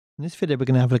In this video, we're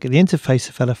going to have a look at the interface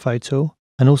of LFO tool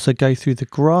and also go through the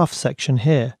graph section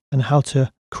here and how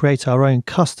to create our own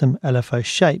custom LFO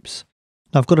shapes.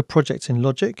 Now, I've got a project in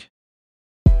Logic.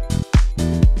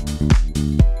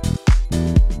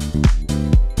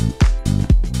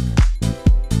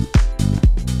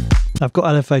 I've got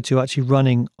LFO tool actually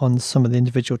running on some of the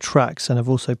individual tracks, and I've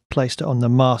also placed it on the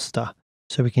master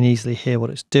so we can easily hear what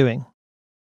it's doing.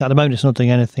 At the moment, it's not doing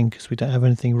anything because we don't have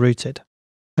anything rooted.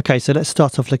 Okay, so let's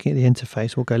start off looking at the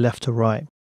interface. We'll go left to right.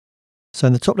 So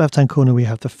in the top left-hand corner, we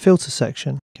have the filter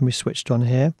section. Can be switched on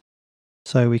here.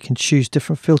 So we can choose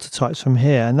different filter types from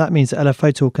here, and that means that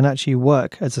LFO tool can actually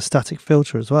work as a static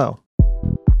filter as well.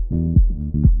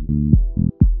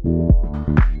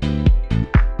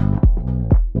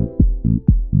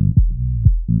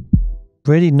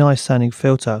 Really nice sounding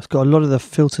filter. It's got a lot of the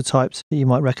filter types that you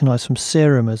might recognize from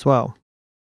Serum as well.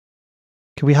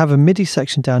 Okay, we have a MIDI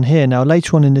section down here. Now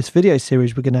later on in this video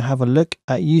series, we're going to have a look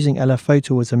at using LFO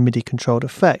tool as a MIDI controlled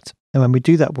effect. And when we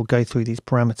do that, we'll go through these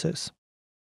parameters.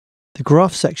 The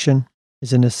graph section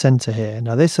is in the center here.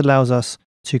 Now this allows us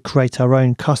to create our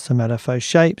own custom LFO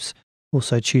shapes,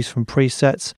 also choose from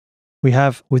presets. We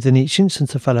have within each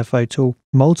instance of LFO tool,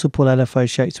 multiple LFO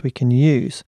shapes we can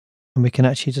use. And we can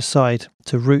actually decide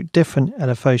to route different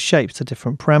LFO shapes to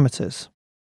different parameters.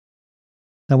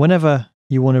 Now, whenever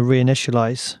you want to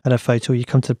reinitialize LFO tool, you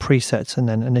come to the presets and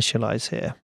then initialize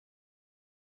here.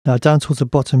 Now, down towards the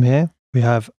bottom here, we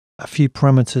have a few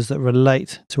parameters that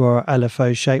relate to our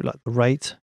LFO shape, like the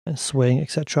rate and swing,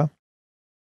 etc.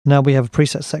 Now we have a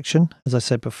preset section, as I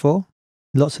said before.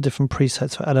 Lots of different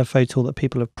presets for LFO tool that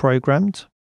people have programmed.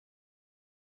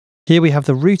 Here we have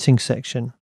the routing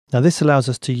section. Now this allows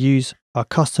us to use our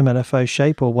custom LFO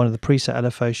shape or one of the preset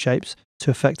LFO shapes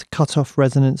to affect cutoff,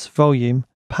 resonance, volume,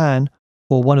 pan,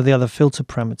 or one of the other filter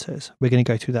parameters. We're going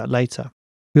to go through that later.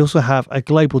 We also have a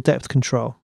global depth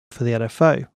control for the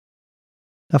LFO.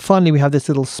 Now finally we have this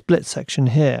little split section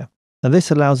here. Now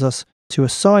this allows us to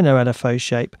assign our LFO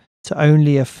shape to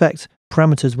only affect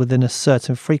parameters within a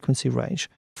certain frequency range.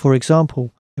 For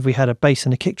example, if we had a bass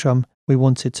and a kick drum, we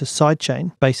wanted to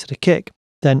sidechain bass to the kick,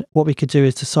 then what we could do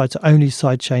is decide to only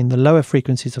sidechain the lower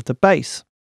frequencies of the bass.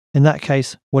 In that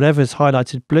case, whatever is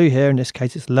highlighted blue here, in this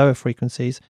case it's lower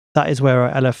frequencies, that is where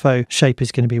our LFO shape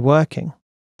is going to be working.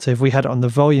 So if we had it on the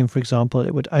volume, for example,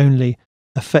 it would only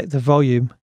affect the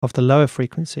volume of the lower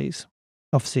frequencies.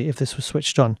 Obviously, if this was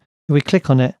switched on, if we click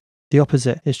on it, the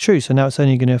opposite is true. So now it's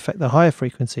only going to affect the higher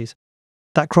frequencies.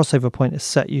 That crossover point is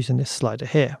set using this slider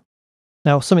here.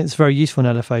 Now, something that's very useful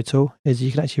in LFO tool is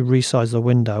you can actually resize the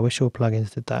window. I wish all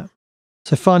plugins did that.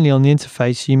 So finally, on the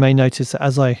interface, you may notice that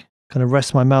as I kind of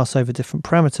rest my mouse over different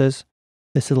parameters,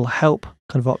 this little help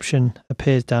kind of option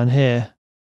appears down here,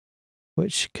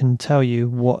 which can tell you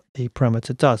what the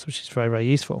parameter does, which is very, very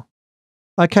useful.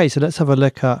 Okay, so let's have a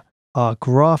look at our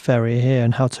graph area here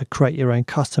and how to create your own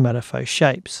custom LFO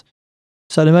shapes.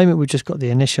 So at the moment, we've just got the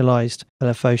initialized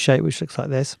LFO shape, which looks like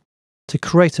this. To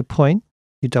create a point,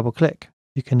 you double click.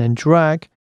 You can then drag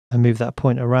and move that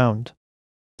point around.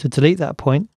 To delete that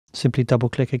point, simply double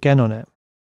click again on it.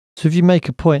 So if you make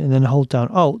a point and then hold down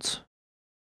Alt,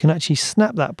 you can actually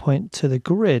snap that point to the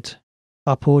grid,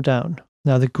 up or down.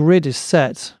 Now the grid is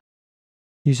set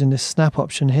using this snap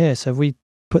option here. So if we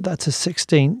put that to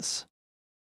 16ths,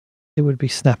 it would be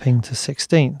snapping to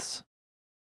 16ths.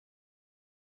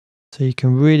 So you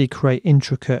can really create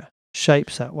intricate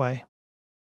shapes that way.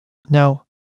 Now,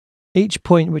 each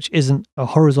point which isn't a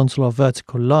horizontal or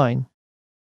vertical line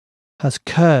has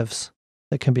curves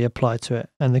that can be applied to it,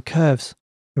 and the curves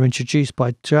are introduced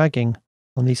by dragging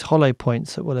on these hollow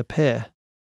points that will appear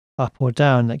up or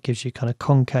down. That gives you kind of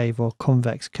concave or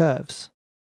convex curves.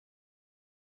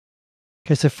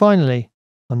 Okay, so finally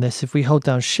on this, if we hold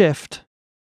down Shift,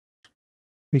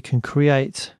 we can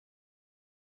create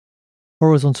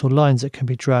horizontal lines that can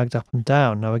be dragged up and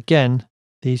down. Now again,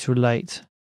 these relate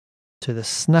to the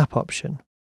snap option.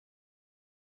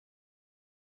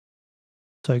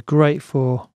 So great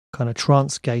for kind of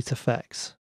trance gate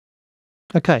effects.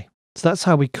 Okay, so that's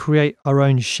how we create our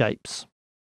own shapes.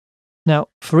 Now,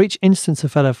 for each instance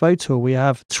of LFO tool, we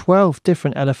have 12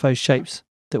 different LFO shapes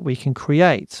that we can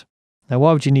create. Now,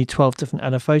 why would you need 12 different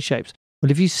LFO shapes?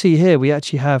 Well, if you see here, we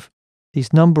actually have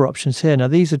these number options here. Now,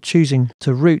 these are choosing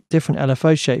to route different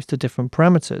LFO shapes to different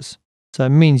parameters. So it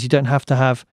means you don't have to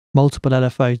have multiple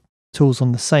LFO tools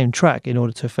on the same track in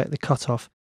order to affect the cutoff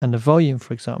and the volume,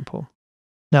 for example.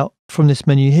 Now, from this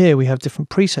menu here, we have different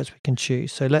presets we can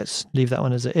choose. So let's leave that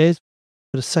one as it is.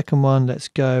 For the second one, let's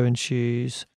go and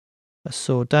choose a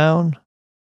saw down.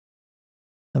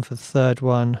 And for the third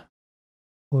one,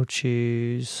 we'll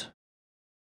choose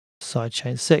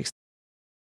sidechain 6.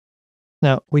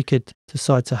 Now we could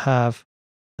decide to have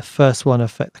the first one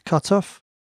affect the cutoff,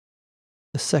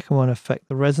 the second one affect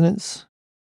the resonance,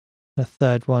 and the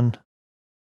third one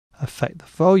affect the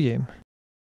volume.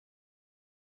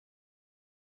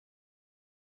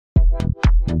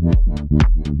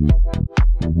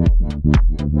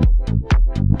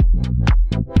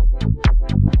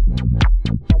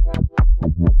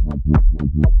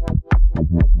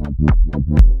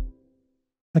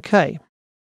 Okay,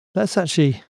 let's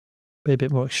actually be a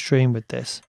bit more extreme with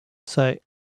this. So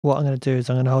what I'm going to do is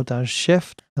I'm going to hold down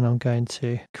Shift and I'm going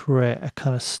to create a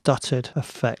kind of stuttered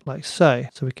effect like so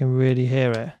we can really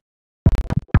hear it.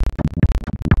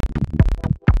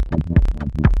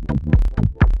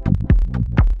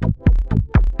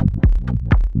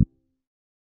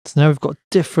 So now we've got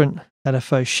different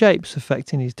LFO shapes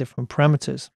affecting these different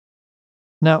parameters.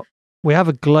 Now we have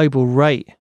a global rate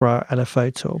for our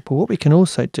LFO tool, but what we can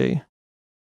also do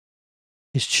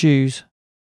is choose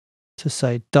to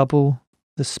say double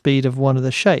the speed of one of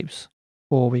the shapes,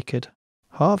 or we could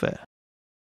halve it.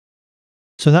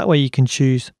 So that way you can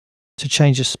choose to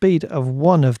change the speed of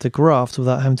one of the graphs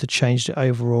without having to change the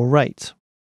overall rate.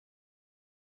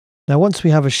 Now once we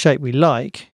have a shape we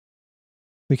like,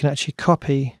 we can actually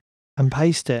copy and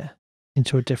paste it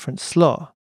into a different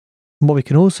slot. And what we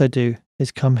can also do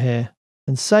is come here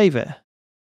and save it.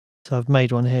 So I've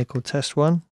made one here called test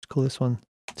 1. Let's call this one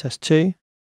test 2.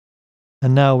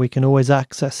 And now we can always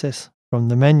access this from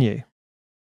the menu.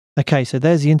 Okay, so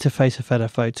there's the interface of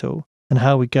LFO tool and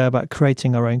how we go about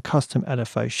creating our own custom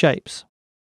LFO shapes.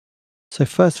 So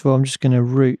first of all, I'm just going to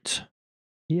route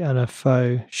the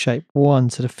LFO shape 1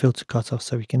 to the filter cutoff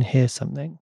so we can hear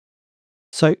something.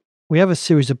 So we have a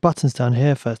series of buttons down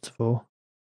here first of all.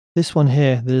 This one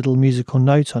here, the little musical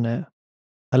note on it,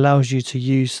 allows you to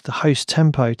use the host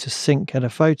tempo to sync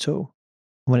LFO tool.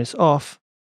 And when it's off,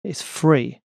 it's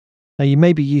free. Now you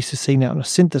may be used to seeing that on a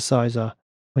synthesizer.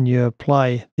 When you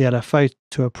apply the LFO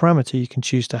to a parameter, you can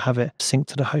choose to have it sync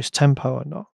to the host tempo or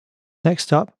not.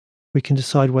 Next up, we can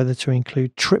decide whether to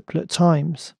include triplet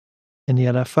times in the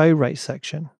LFO rate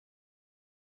section.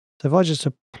 So if I just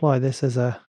apply this as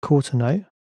a quarter note,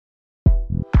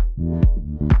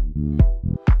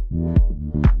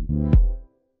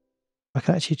 I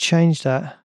can actually change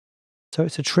that so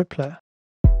it's a triplet.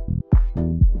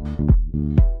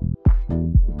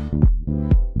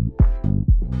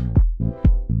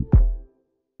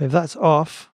 If that's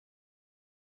off,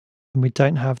 then we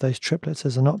don't have those triplets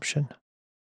as an option.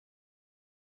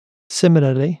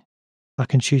 Similarly, I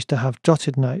can choose to have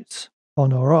dotted notes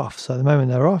on or off. So at the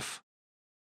moment they're off,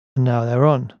 and now they're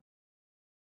on.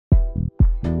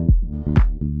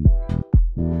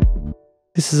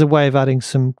 This is a way of adding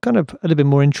some kind of a little bit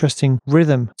more interesting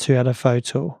rhythm to LFO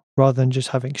tool, rather than just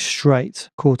having straight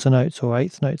quarter notes or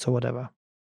eighth notes or whatever.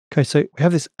 Okay, so we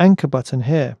have this anchor button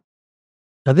here.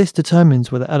 Now this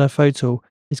determines whether LFO tool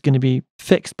is going to be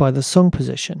fixed by the song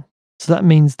position. So that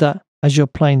means that as you're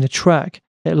playing the track,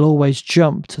 it'll always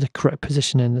jump to the correct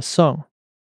position in the song.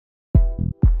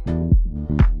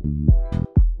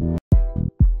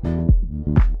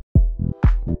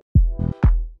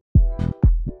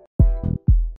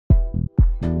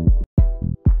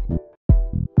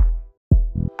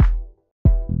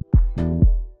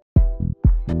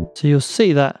 So you'll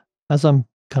see that as I'm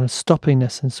kind of stopping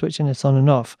this and switching this on and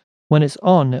off, when it's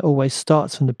on, it always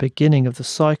starts from the beginning of the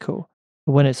cycle.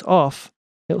 But when it's off,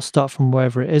 it'll start from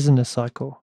wherever it is in the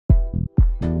cycle.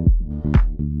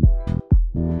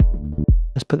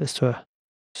 Let's put this to a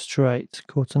straight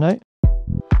quarter note.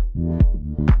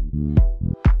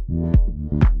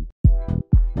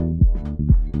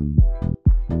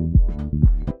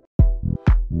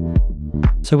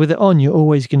 So with it on, you're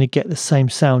always going to get the same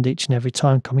sound each and every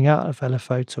time coming out of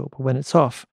LFO tool. But when it's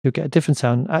off, you'll get a different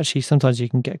sound. Actually, sometimes you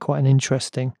can get quite an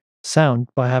interesting sound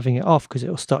by having it off because it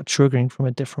will start triggering from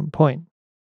a different point.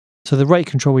 So the rate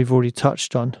control we've already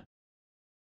touched on,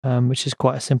 which is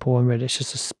quite a simple one really. It's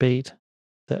just a speed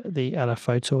that the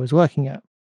LFO tool is working at.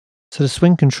 So the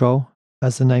swing control,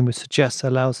 as the name would suggest,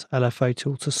 allows LFO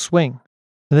tool to swing.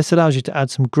 And this allows you to add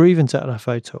some groove into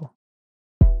LFO tool.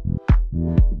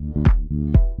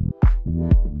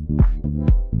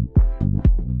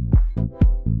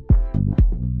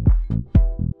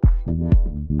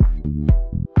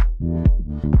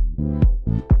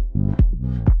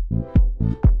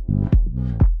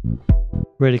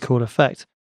 Really cool effect.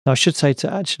 Now I should say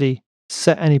to actually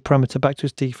set any parameter back to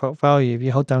its default value, if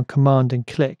you hold down Command and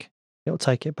click, it'll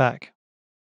take it back.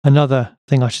 Another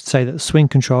thing I should say, that the swing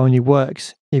control only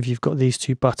works if you've got these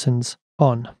two buttons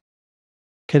on.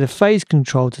 Okay, the phase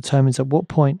control determines at what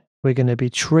point we're going to be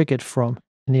triggered from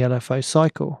in the LFO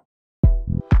cycle.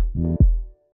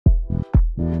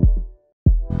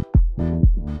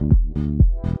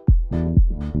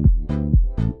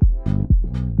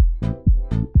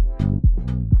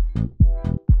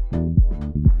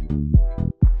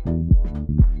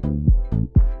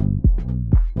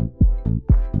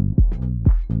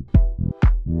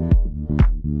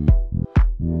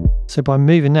 So by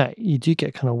moving that, you do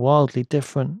get kind of wildly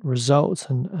different results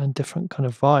and different kind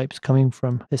of vibes coming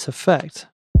from this effect.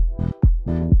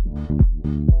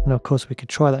 And of course we could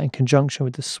try that in conjunction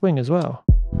with the swing as well.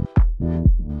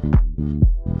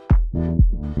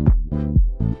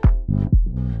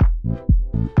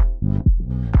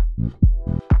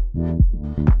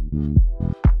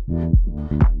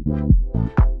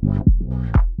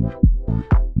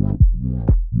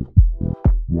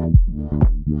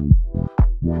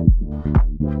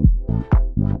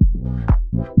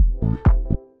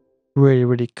 Really,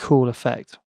 really cool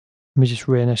effect. Let me just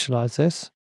reinitialize this.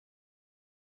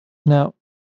 Now,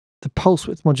 the pulse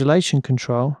width modulation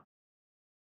control,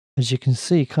 as you can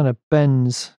see, kind of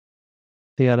bends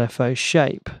the LFO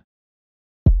shape.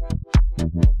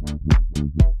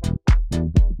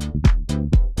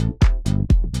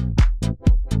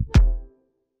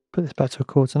 Put this back to a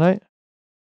quarter note.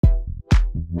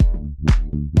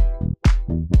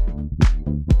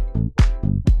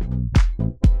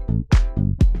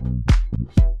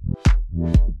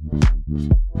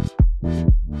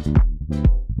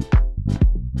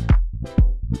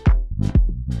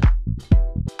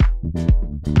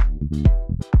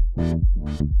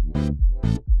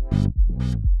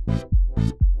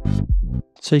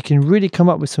 So you can really come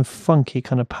up with some funky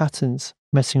kind of patterns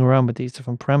messing around with these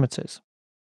different parameters.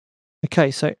 Okay,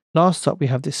 so last up we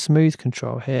have this smooth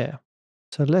control here.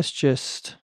 So let's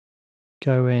just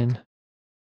go in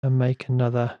and make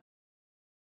another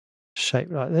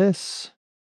shape like this.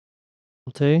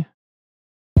 Will do.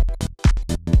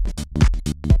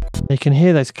 You can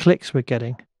hear those clicks we're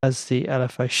getting as the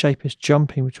LFO shape is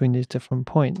jumping between these different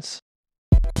points.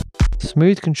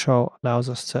 Smooth control allows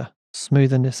us to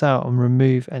smoothen this out and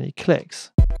remove any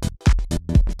clicks.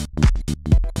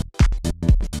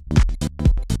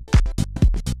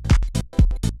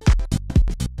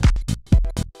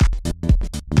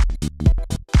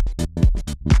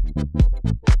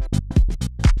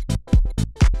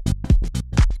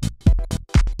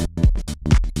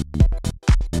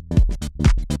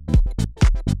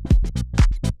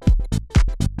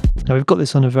 Now we've got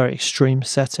this on a very extreme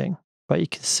setting, but you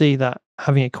can see that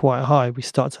having it quite high, we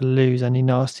start to lose any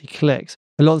nasty clicks.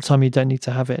 A lot of the time you don't need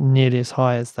to have it nearly as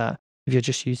high as that if you're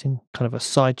just using kind of a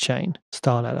sidechain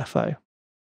style LFO.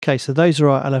 Okay, so those are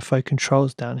our LFO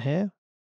controls down here.